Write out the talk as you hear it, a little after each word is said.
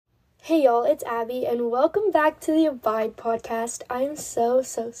Hey y'all, it's Abby, and welcome back to the Abide podcast. I am so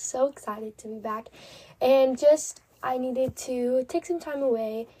excited to be back, and I needed to take some time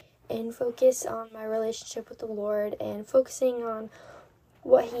away and focus on my relationship with the Lord and focusing on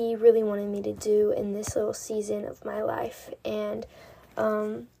what He really wanted me to do in this little season of my life. And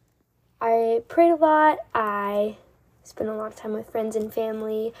I prayed a lot. I spent a lot of time with friends and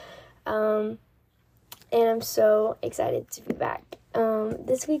family, and I'm so excited to be back.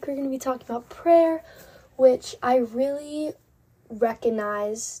 This week we're going to be talking about prayer, which I really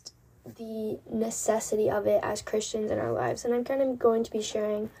recognized the necessity of it as Christians in our lives, and I'm kind of going to be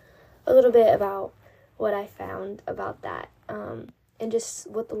sharing a little bit about what I found about that, and just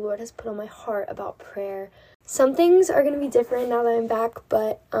what the Lord has put on my heart about prayer. Some things are going to be different now that I'm back,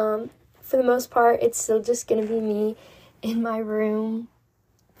 but for the most part, it's still just going to be me in my room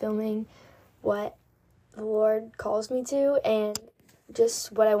filming what the Lord calls me to, and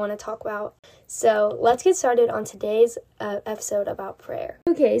just what I want to talk about. So let's get started on today's episode about prayer.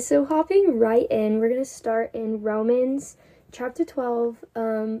 Okay, so hopping right in, we're going to start in Romans chapter 12,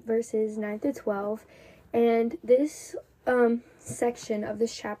 verses 9 through 12. And this section of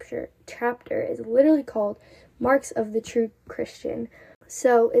this chapter is literally called Marks of the True Christian.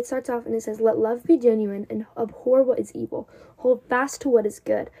 So it starts off and it says, "Let love be genuine and abhor what is evil. Hold fast to what is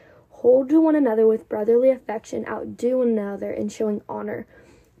good. Hold to one another with brotherly affection, outdo one another in showing honor.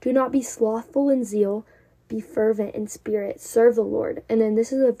 Do not be slothful in zeal, be fervent in spirit, serve the Lord." And then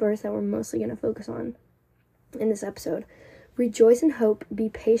this is a verse that we're mostly going to focus on in this episode. "Rejoice in hope, be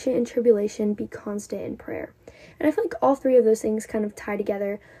patient in tribulation, be constant in prayer." And I feel like all three of those things kind of tie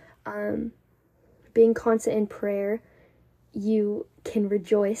together. Being constant in prayer, you can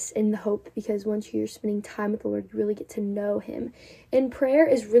rejoice in the hope, because once you're spending time with the Lord, you really get to know Him. And prayer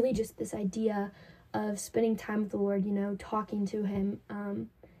is really just this idea of spending time with the Lord, talking to Him,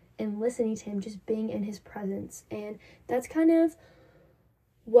 and listening to Him, just being in His presence. And that's kind of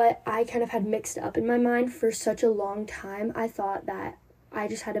what I kind of had mixed up in my mind for such a long time. I thought that I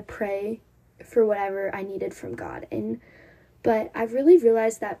just had to pray for whatever I needed from God. But I've really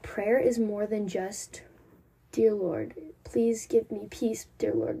realized that prayer is more than just, "Dear Lord, please give me peace,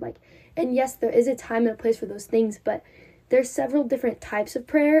 dear Lord." And yes, there is a time and a place for those things, but there's several different types of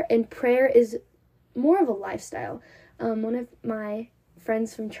prayer, and prayer is more of a lifestyle. One of my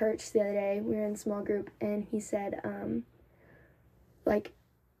friends from church the other day, we were in a small group, and he said,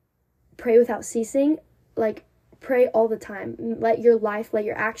 pray without ceasing, pray all the time. Let your life, let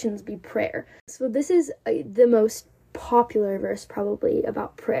your actions be prayer. So this is the most popular verse probably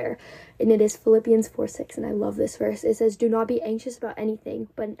about prayer, and it is Philippians 4:6, and I love this verse. It says, "Do not be anxious about anything,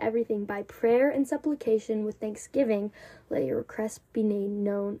 but in everything by prayer and supplication with thanksgiving let your requests be made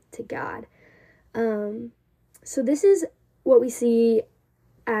known to God." So this is what we see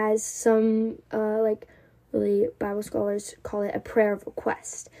as some really Bible scholars call it a prayer of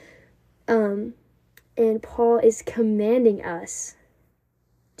request, and Paul is commanding us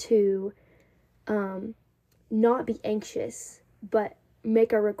to not be anxious, but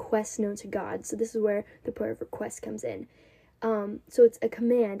make our requests known to God. So this is where the prayer of request comes in. So it's a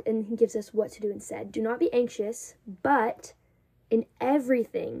command, and he gives us what to do instead. "Do not be anxious, but in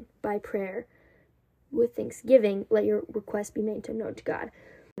everything by prayer with thanksgiving let your requests be made known to God."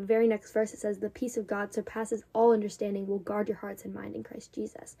 The very next verse, it says, "The peace of God surpasses all understanding, will guard your hearts and mind in Christ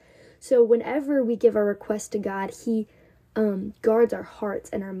Jesus." So whenever we give our request to God, He guards our hearts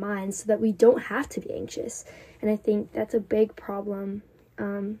and our minds so that we don't have to be anxious. And I think that's a big problem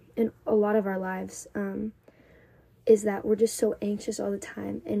in a lot of our lives, is that we're just so anxious all the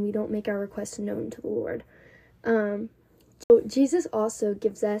time and we don't make our requests known to the Lord. So Jesus also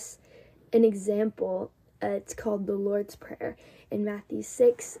gives us an example. It's called the Lord's Prayer in Matthew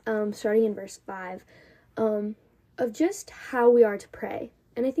 6, starting in verse 5, of just how we are to pray.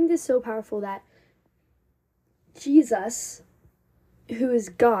 And I think this is so powerful that Jesus, who is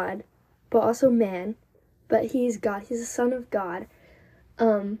God, but also man, but He's God, He's the Son of God,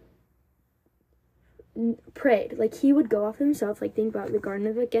 prayed. He would go off himself, think about the Garden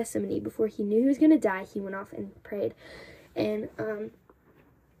of Gethsemane. Before he knew he was going to die, he went off and prayed. And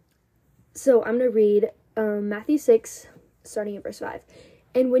so I'm going to read Matthew 6, starting at verse 5.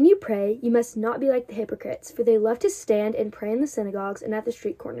 "And when you pray, you must not be like the hypocrites, for they love to stand and pray in the synagogues and at the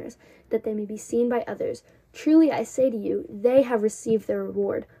street corners, that they may be seen by others. Truly I say to you, they have received their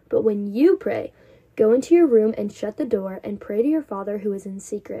reward. But when you pray, go into your room and shut the door, and pray to your Father who is in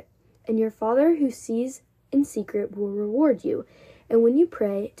secret. And your Father who sees in secret will reward you. And when you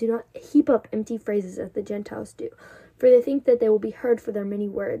pray, do not heap up empty phrases as the Gentiles do, for they think that they will be heard for their many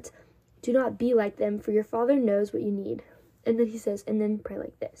words. Do not be like them, for your Father knows what you need." And then he says, "And then pray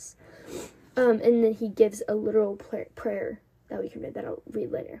like this. And then he gives a literal prayer that we can read, that I'll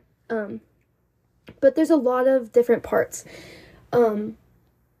read later. But there's a lot of different parts to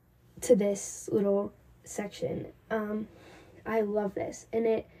this little section. I love this. And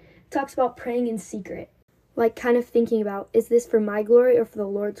it talks about praying in secret. Like, kind of thinking about, is this for my glory or for the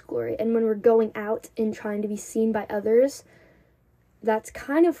Lord's glory? And when we're going out and trying to be seen by others, that's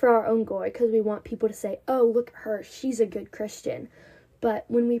kind of for our own glory, because we want people to say, oh, look at her, she's a good Christian. But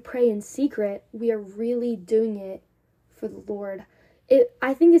when we pray in secret, we are really doing it for the Lord.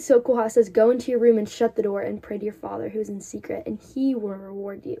 I think it's so cool how it says, go into your room and shut the door and pray to your Father who is in secret, and he will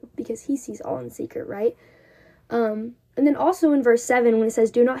reward you, because he sees all in secret, right? And then also in verse 7, when it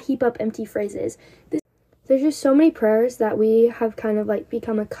says, do not heap up empty phrases. There's just so many prayers that we have kind of like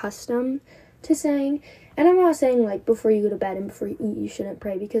become accustomed to saying. And I'm not saying like before you go to bed and before you eat you shouldn't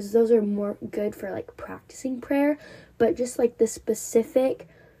pray, because those are more good for like practicing prayer. But just like the specific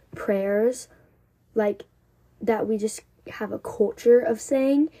prayers like that we just have a culture of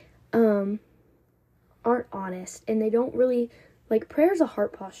saying aren't honest, and they don't really, like, prayer is a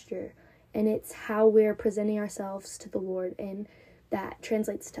heart posture, and it's how we're presenting ourselves to the Lord, and that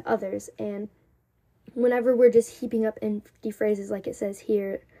translates to others. And whenever we're just heaping up empty phrases like it says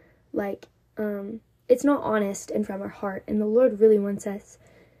here, like it's not honest and from our heart, and the Lord really wants us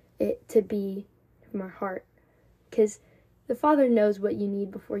it to be from our heart, because the Father knows what you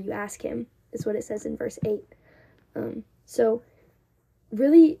need before you ask him, is what it says in verse 8. So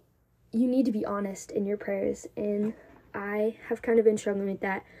really, you need to be honest in your prayers, and I have kind of been struggling with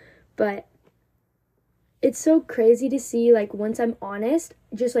that, but it's so crazy to see, like, once I'm honest,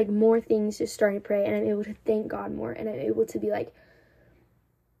 just, like, more things just starting to pray, and I'm able to thank God more, and I'm able to be, like,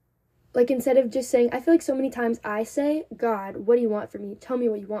 instead of just saying, I feel like so many times I say, God, what do you want from me? Tell me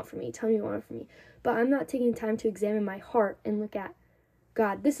what you want from me. Tell me what you want from me. But I'm not taking time to examine my heart and look at,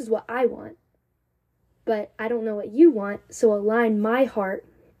 God, this is what I want, but I don't know what you want, so align my heart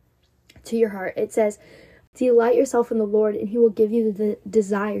to your heart. It says, delight yourself in the Lord, and he will give you the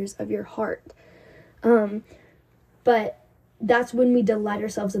desires of your heart. But that's when we delight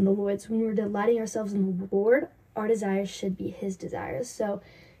ourselves in the Lord. So when we're delighting ourselves in the Lord, our desires should be his desires. So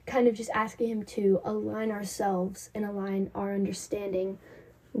kind of just asking him to align ourselves and align our understanding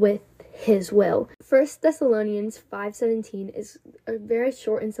with his will. 1 Thessalonians 5:17 is a very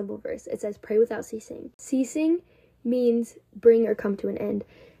short and simple verse. It says, pray without ceasing. Ceasing means bring or come to an end.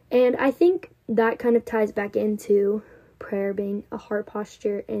 And I think that kind of ties back into prayer being a heart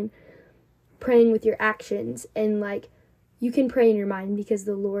posture and praying with your actions. And like, you can pray in your mind because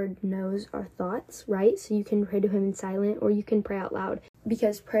the Lord knows our thoughts, right? So you can pray to him in silent, or you can pray out loud,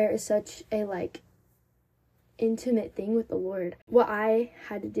 because prayer is such a like intimate thing with the Lord. What I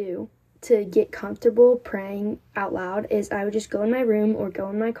had to do to get comfortable praying out loud is I would just go in my room or go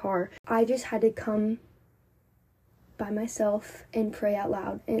in my car. I just had to come by myself and pray out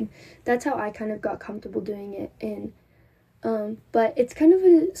loud, and that's how I kind of got comfortable doing it. And but it's kind of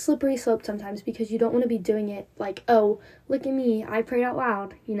a slippery slope sometimes, because you don't want to be doing it like, oh, look at me, I prayed out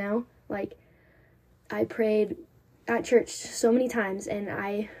loud, you know? Like, I prayed at church so many times and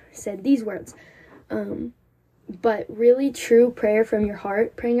I said these words. But really true prayer from your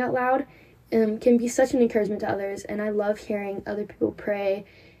heart, praying out loud, can be such an encouragement to others. And I love hearing other people pray,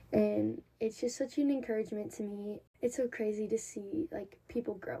 and it's just such an encouragement to me. It's so crazy to see like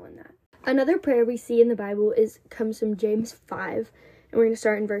people grow in that. Another prayer we see in the Bible comes from James 5, and we're going to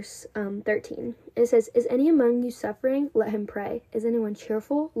start in verse 13. It says, is any among you suffering? Let him pray. Is anyone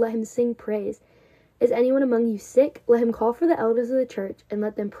cheerful? Let him sing praise. Is anyone among you sick? Let him call for the elders of the church, and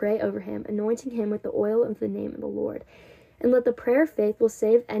let them pray over him, anointing him with the oil of the name of the Lord. And let the prayer of faith will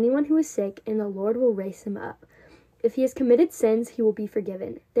save anyone who is sick, and the Lord will raise him up. If he has committed sins, he will be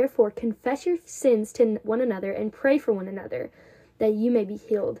forgiven. Therefore, confess your sins to one another and pray for one another, that you may be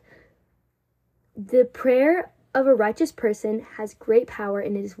healed. The prayer of a righteous person has great power,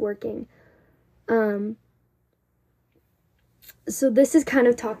 and it is working. So this is kind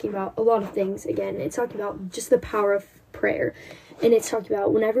of talking about a lot of things. Again, it's talking about just the power of prayer. And it's talking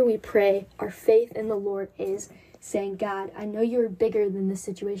about whenever we pray, our faith in the Lord is saying, God, I know you're bigger than this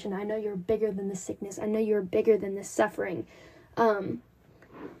situation. I know you're bigger than this sickness. I know you're bigger than this suffering. And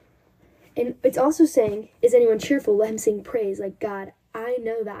it's also saying, is anyone cheerful? Let him sing praise. Like, God, I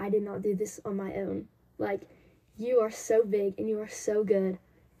know that I did not do this on my own. Like, you are so big and you are so good,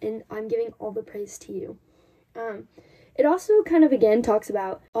 and I'm giving all the praise to you. It also kind of, again, talks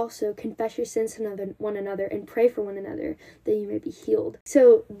about also confess your sins to one another and pray for one another that you may be healed.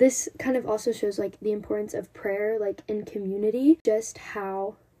 So this kind of also shows, like, the importance of prayer, like, in community, just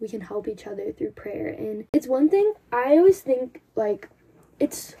how we can help each other through prayer. And it's one thing, I always think, like,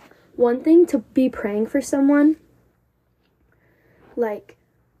 it's one thing to be praying for someone, like,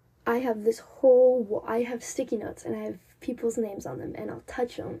 I have sticky notes and I have people's names on them, and I'll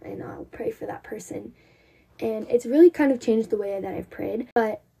touch them and I'll pray for that person. And it's really kind of changed the way that I've prayed.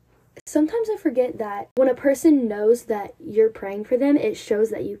 But sometimes I forget that when a person knows that you're praying for them, it shows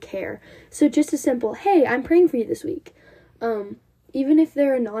that you care. So just a simple, hey, I'm praying for you this week. Even if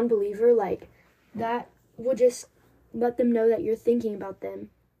they're a non-believer, like, that will just let them know that you're thinking about them.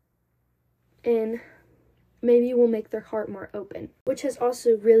 And maybe will make their heart more open, which has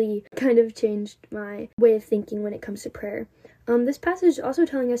also really kind of changed my way of thinking when it comes to prayer. This passage is also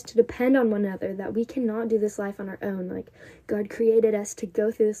telling us to depend on one another, that we cannot do this life on our own. Like, God created us to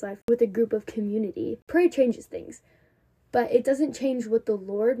go through this life with a group of community. Prayer changes things, but it doesn't change what the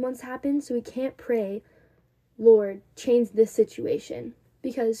Lord wants to happen, so we can't pray, Lord, change this situation,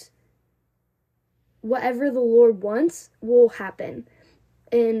 because whatever the Lord wants will happen,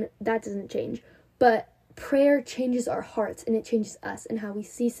 and that doesn't change. But prayer changes our hearts, and it changes us and how we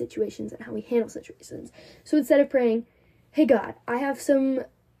see situations and how we handle situations. So instead of praying, hey God, I have some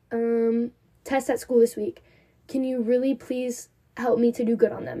tests at school this week. Can you really please help me to do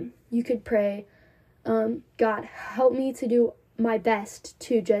good on them? You could pray, God, help me to do my best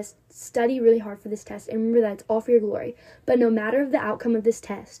to just study really hard for this test, and remember that it's all for your glory. But no matter the outcome of this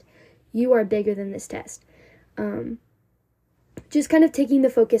test, you are bigger than this test. Just kind of taking the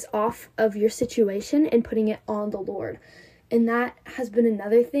focus off of your situation and putting it on the Lord. And that has been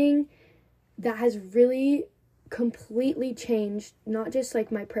another thing that has really completely changed, not just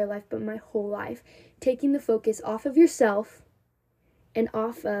like my prayer life, but my whole life. Taking the focus off of yourself and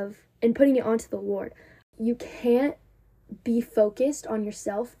putting it onto the Lord. You can't be focused on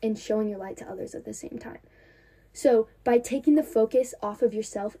yourself and showing your light to others at the same time. So by taking the focus off of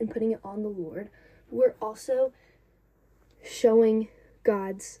yourself and putting it on the Lord, we're also showing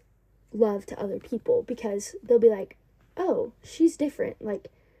God's love to other people, because they'll be like, oh, she's different.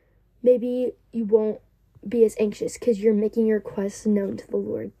 Like, maybe you won't be as anxious because you're making your requests known to the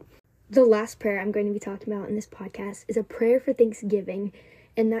Lord. The last prayer I'm going to be talking about in this podcast is a prayer for thanksgiving,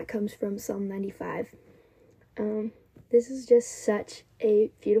 and that comes from Psalm 95. This is just such a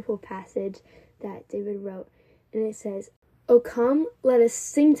beautiful passage that David wrote, and it says, "O come, let us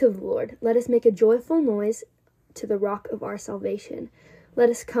sing to the Lord. Let us make a joyful noise to the rock of our salvation. Let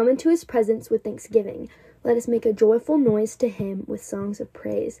us come into his presence with thanksgiving. Let us make a joyful noise to him with songs of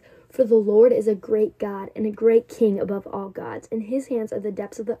praise. For the Lord is a great God and a great King above all gods. In his hands are the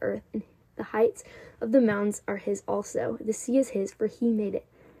depths of the earth, and the heights of the mountains are his also. The sea is his, for he made it,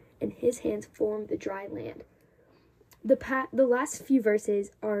 and his hands formed the dry land." The last few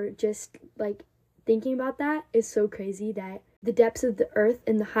verses are just like, thinking about that is so crazy, that the depths of the earth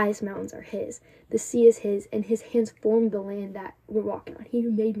and the highest mountains are his. The sea is his, and his hands formed the land that we're walking on. He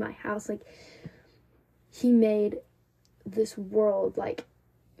made my house. Like, he made this world, like,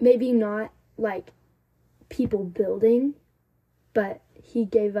 maybe not like people building, but he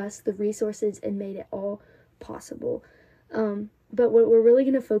gave us the resources and made it all possible. But what we're really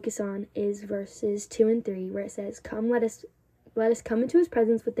going to focus on is verses 2 and 3, where it says, "Come, let us come into his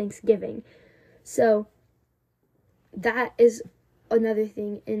presence with thanksgiving." So that is another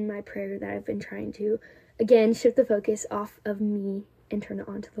thing in my prayer that I've been trying to, again, shift the focus off of me and turn it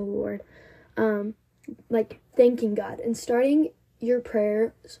on to the Lord. Like, thanking God and starting your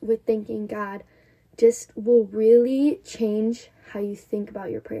prayers with thanking God just will really change how you think about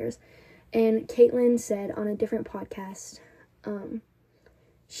your prayers. And Caitlin said on a different podcast,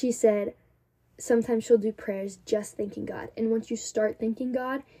 she said sometimes she'll do prayers just thanking God. And once you start thanking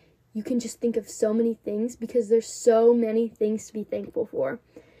God, you can just think of so many things, because there's so many things to be thankful for.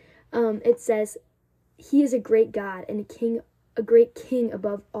 It says, he is a great God and a great King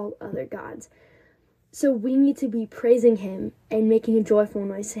above all other gods. So we need to be praising him and making a joyful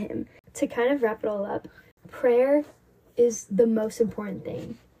noise to him. To kind of wrap it all up, prayer is the most important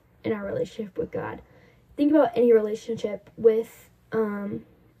thing in our relationship with God. Think about any relationship with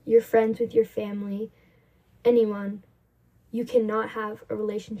your friends, with your family, anyone. You cannot have a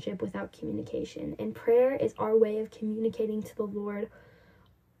relationship without communication. And prayer is our way of communicating to the Lord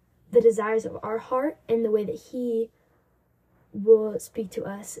the desires of our heart and the way that he will speak to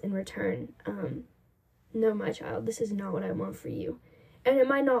us in return. No, my child, this is not what I want for you. And it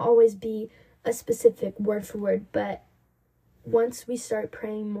might not always be a specific word for word, but once we start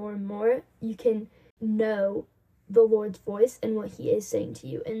praying more and more, you can know the Lord's voice and what he is saying to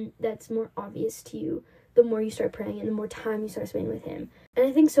you. And that's more obvious to you the more you start praying and the more time you start spending with him. And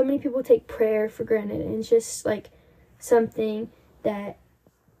I think so many people take prayer for granted, and it's just like something that,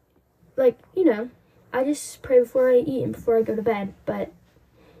 like, I just pray before I eat and before I go to bed. But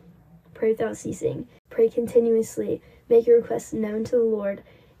Pray without ceasing. Pray continuously. Make your requests known to the Lord.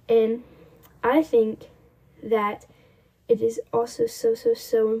 And I think that it is also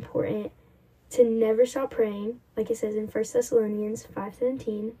so important to never stop praying, like it says in 1 Thessalonians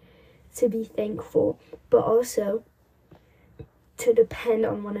 5:17, to be thankful, but also to depend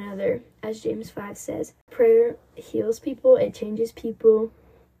on one another, as James 5 says. Prayer heals people, it changes people,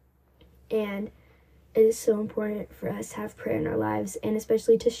 and it is so important for us to have prayer in our lives, and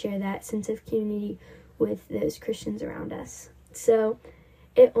especially to share that sense of community with those Christians around us. So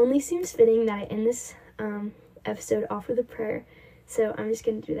it only seems fitting that I end this episode off with a prayer, so I'm just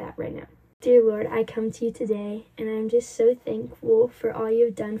going to do that right now. Dear Lord, I come to you today, and I'm just so thankful for all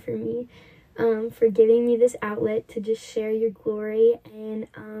you've done for me, for giving me this outlet to just share your glory and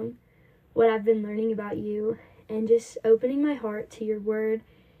what I've been learning about you, and just opening my heart to your word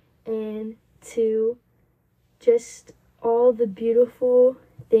and to just all the beautiful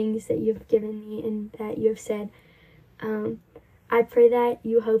things that you've given me and that you have said. I pray that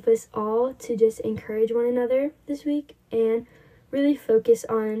you help us all to just encourage one another this week and really focus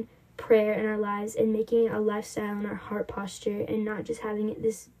on prayer in our lives and making it a lifestyle in our heart posture, and not just having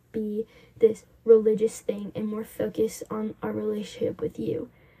it be this religious thing, and more focus on our relationship with you.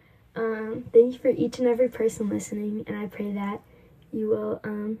 Thank you for each and every person listening, and I pray that you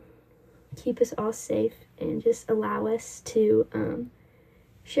will keep us all safe and just allow us to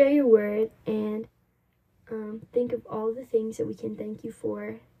share your word and think of all the things that we can thank you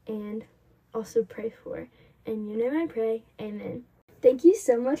for and also pray for. In your name I pray, amen. Thank you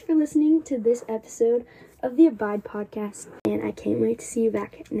so much for listening to this episode of the Abide Podcast, and I can't wait to see you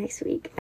back next week.